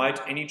didn't write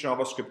any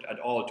JavaScript at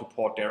all to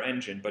port their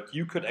engine, but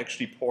you could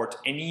actually port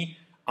any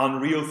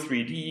Unreal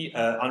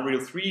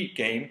 3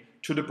 game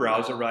to the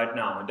browser right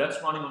now. And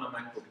that's running on a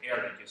MacBook Air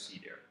that you see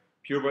there.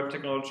 Pure web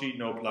technology,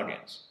 no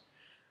plugins.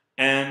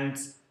 And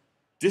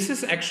this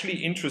is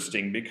actually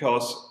interesting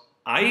because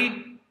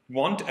I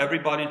want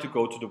everybody to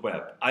go to the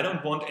web. I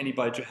don't want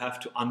anybody to have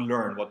to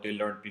unlearn what they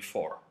learned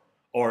before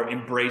or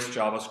embrace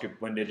JavaScript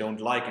when they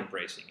don't like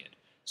embracing it.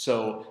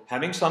 So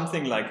having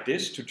something like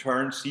this to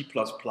turn C++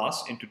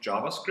 into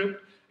JavaScript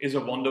is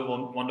a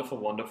wonderful, wonderful,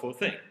 wonderful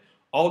thing.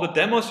 All the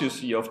demos you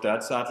see of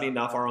that, sadly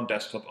enough, are on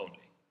desktop only.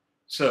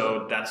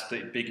 So that's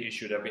the big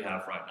issue that we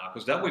have right now,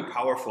 because that would be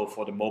powerful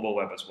for the mobile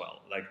web as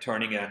well, like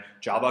turning a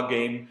Java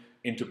game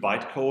into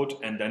bytecode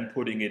and then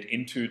putting it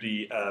into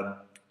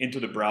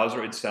the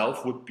browser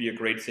itself would be a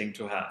great thing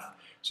to have.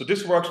 So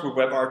this works with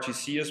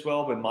WebRTC as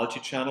well, with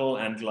multi-channel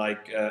and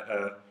like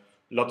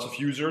lots of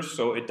users,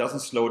 so it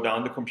doesn't slow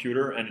down the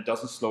computer and it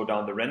doesn't slow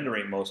down the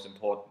rendering, most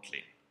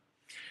importantly.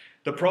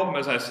 The problem,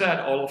 as I said,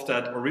 all of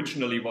that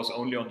originally was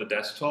only on the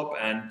desktop,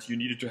 and you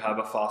needed to have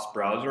a fast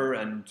browser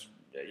and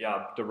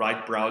the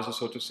right browser,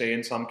 so to say,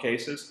 in some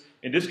cases.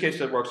 In this case,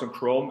 that works on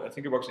Chrome. I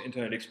think it works on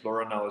Internet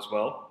Explorer now as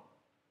well.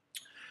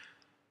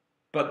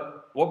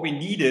 But what we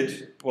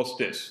needed was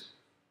this.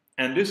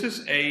 And this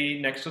is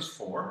a Nexus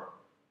 4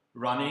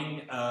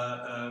 running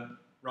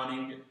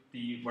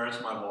the Where's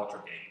My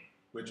Water game,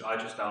 which I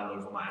just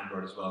downloaded for my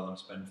Android as well and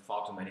spent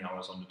far too many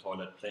hours on the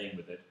toilet playing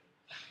with it.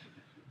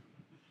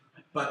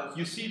 But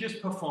you see this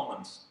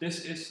performance.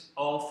 This is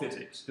all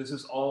physics. This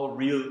is all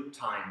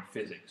real-time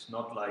physics,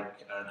 not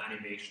like an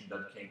animation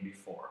that came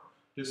before.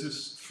 This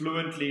is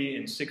fluently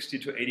in 60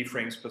 to 80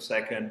 frames per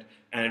second,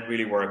 and it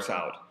really works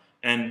out.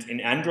 And in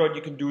Android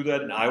you can do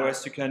that, in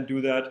iOS you can do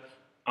that.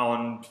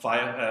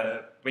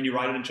 When you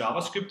write it in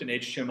JavaScript, in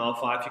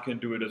HTML5 you can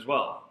do it as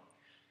well.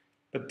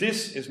 But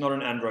this is not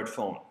an Android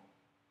phone.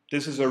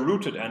 This is a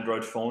rooted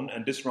Android phone,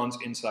 and this runs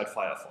inside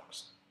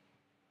Firefox.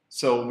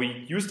 So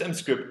we used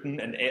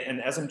Emscripten and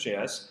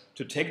asm.js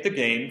to take the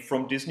game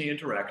from Disney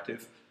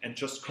Interactive and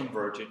just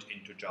convert it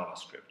into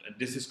JavaScript. And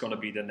this is going to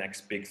be the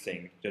next big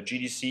thing. The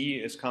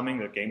GDC is coming,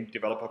 the Game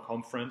Developer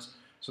Conference,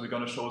 so we're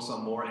going to show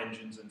some more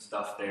engines and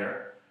stuff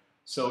there.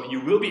 So you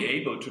will be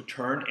able to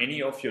turn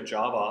any of your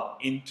Java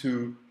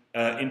into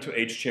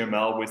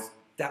HTML with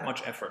that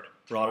much effort,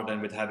 rather than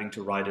with having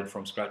to write it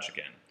from scratch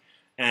again.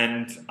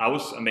 And I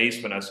was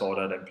amazed when I saw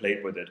that and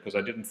played with it, because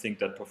I didn't think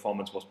that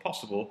performance was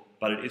possible,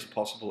 but it is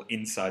possible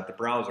inside the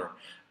browser.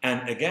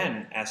 And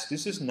again, as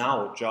this is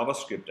now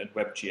JavaScript and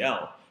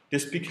WebGL,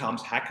 this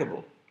becomes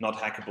hackable. Not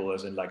hackable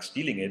as in like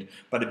stealing it,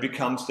 but it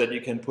becomes that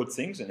you can put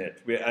things in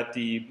it. We're at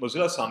the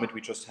Mozilla Summit we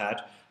just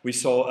had, we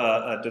saw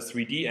the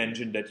 3D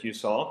engine that you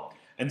saw,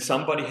 and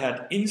somebody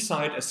had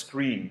inside a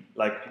screen,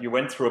 like you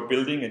went through a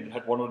building and it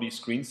had one of these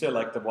screens there,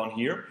 like the one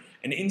here,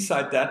 and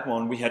inside that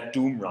one we had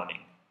Doom running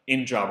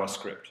in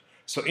JavaScript.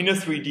 So in a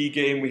 3D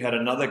game, we had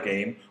another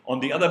game. On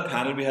the other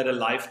panel, we had a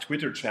live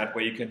Twitter chat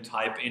where you can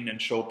type in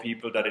and show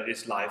people that it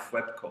is live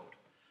web code.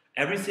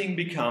 Everything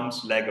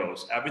becomes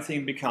Legos.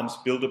 Everything becomes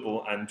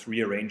buildable and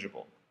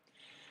rearrangeable.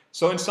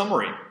 So in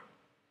summary,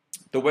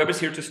 the web is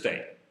here to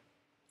stay.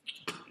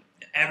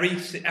 Every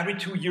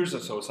 2 years or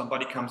so,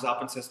 somebody comes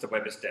up and says the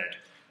web is dead,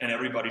 and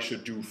everybody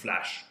should do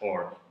Flash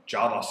or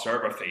Java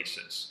server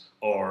faces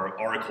or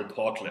Oracle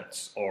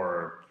portlets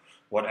or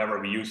whatever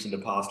we used in the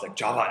past, like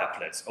Java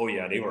applets. Oh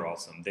yeah, they were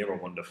awesome. They were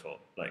wonderful.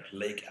 Like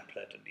Lake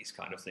applet and these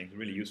kind of things.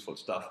 Really useful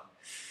stuff.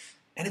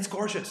 And it's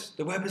gorgeous.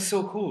 The web is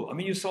so cool. I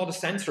mean, you saw the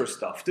sensor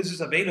stuff. This is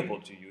available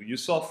to you. You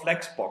saw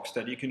Flexbox,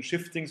 that you can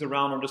shift things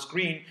around on the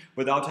screen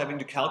without having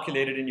to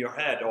calculate it in your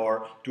head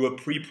or do a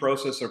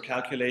pre-processor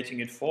calculating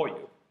it for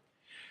you.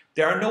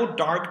 There are no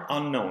dark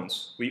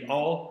unknowns. We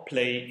all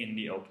play in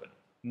the open.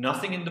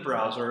 Nothing in the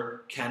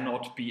browser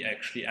cannot be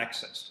actually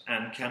accessed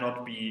and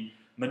cannot be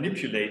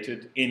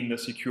manipulated in a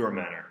secure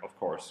manner, of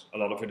course. A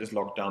lot of it is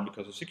locked down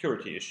because of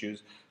security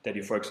issues, that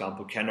you, for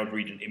example, cannot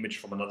read an image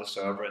from another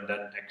server and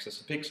then access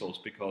the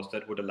pixels, because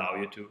that would allow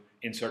you to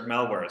insert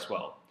malware as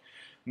well.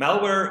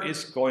 Malware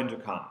is going to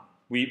come.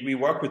 We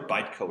work with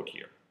bytecode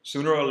here.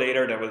 Sooner or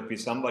later, there will be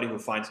somebody who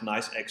finds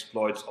nice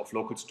exploits of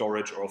local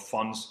storage or of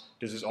fonts.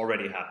 This is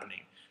already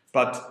happening.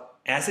 But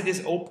as it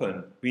is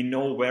open, we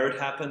know where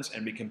it happens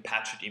and we can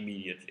patch it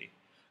immediately.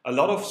 A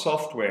lot of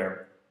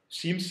software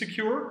seems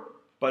secure,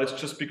 but it's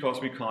just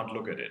because we can't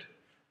look at it.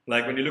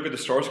 Like when you look at the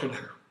source code,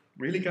 like,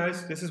 really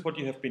guys, this is what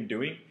you have been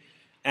doing?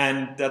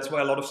 And that's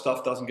why a lot of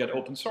stuff doesn't get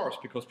open source,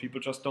 because people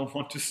just don't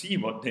want to see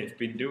what they've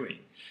been doing.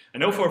 I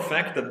know for a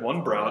fact that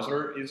one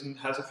browser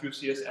has a few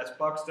CSS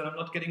bugs that are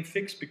not getting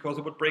fixed because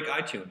it would break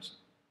iTunes.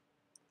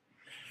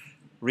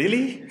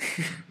 Really?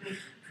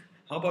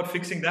 How about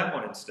fixing that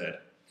one instead?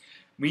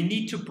 We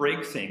need to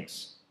break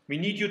things. We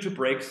need you to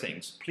break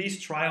things. Please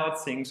try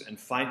out things and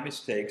find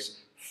mistakes.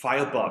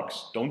 File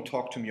bugs. Don't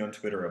talk to me on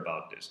Twitter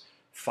about this.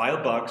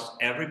 File bugs.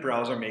 Every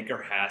browser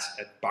maker has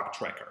a bug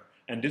tracker.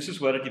 And this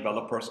is where the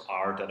developers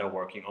are that are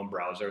working on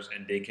browsers,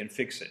 and they can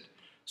fix it.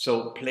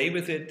 So play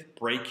with it,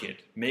 break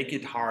it, make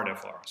it harder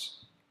for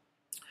us.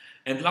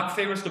 And luck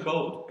favors the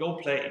bold. Go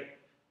play.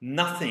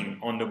 Nothing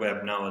on the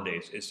web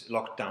nowadays is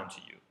locked down to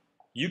you.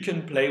 You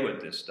can play with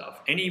this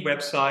stuff. Any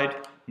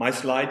website, my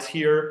slides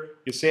here,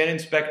 you say an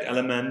inspect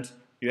element,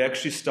 you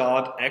actually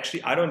start,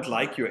 actually I don't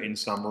like your in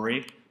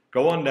summary,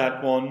 go on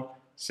that one,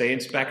 say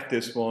inspect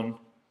this one,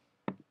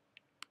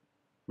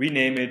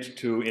 rename it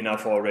to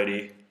enough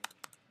already,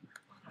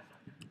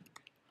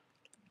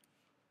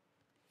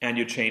 and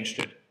you changed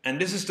it.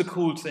 And this is the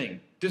cool thing.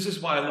 This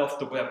is why I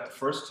loved the web the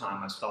first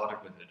time I started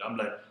with it. I'm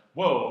like,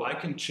 whoa, I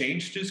can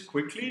change this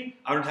quickly.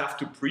 I don't have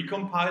to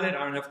pre-compile it.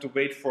 I don't have to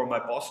wait for my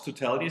boss to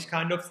tell these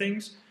kind of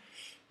things.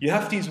 You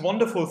have these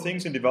wonderful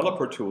things in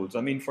developer tools.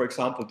 I mean, for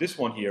example, this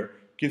one here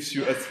gives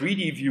you a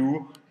 3D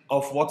view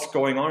of what's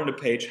going on the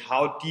page,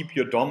 how deep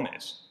your DOM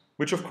is.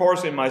 Which, of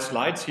course, in my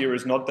slides here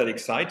is not that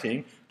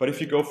exciting. But if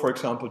you go, for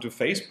example, to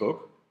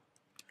Facebook,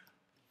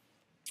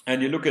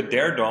 and you look at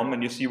their DOM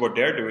and you see what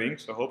they're doing,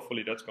 so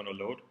hopefully that's going to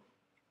load.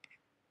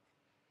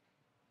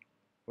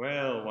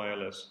 Well,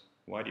 wireless,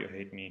 why do you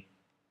hate me?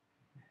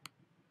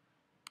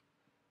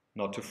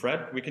 Not to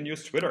fret, we can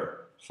use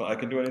Twitter. So I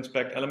can do an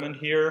inspect element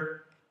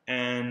here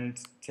and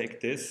take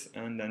this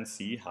and then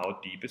see how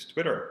deep is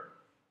Twitter.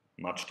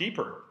 Much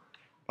deeper.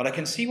 But I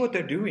can see what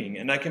they're doing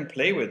and I can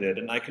play with it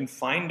and I can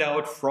find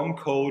out from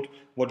code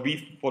what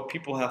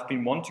people have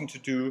been wanting to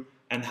do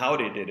and how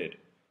they did it.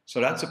 So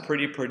that's a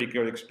pretty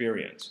good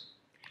experience.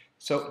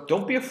 So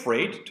don't be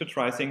afraid to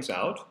try things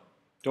out.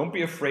 Don't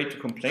be afraid to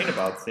complain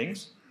about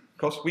things,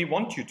 because we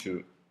want you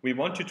to. We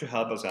want you to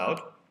help us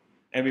out,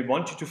 and we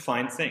want you to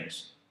find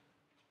things.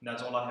 And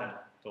that's all I had.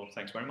 So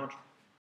thanks very much.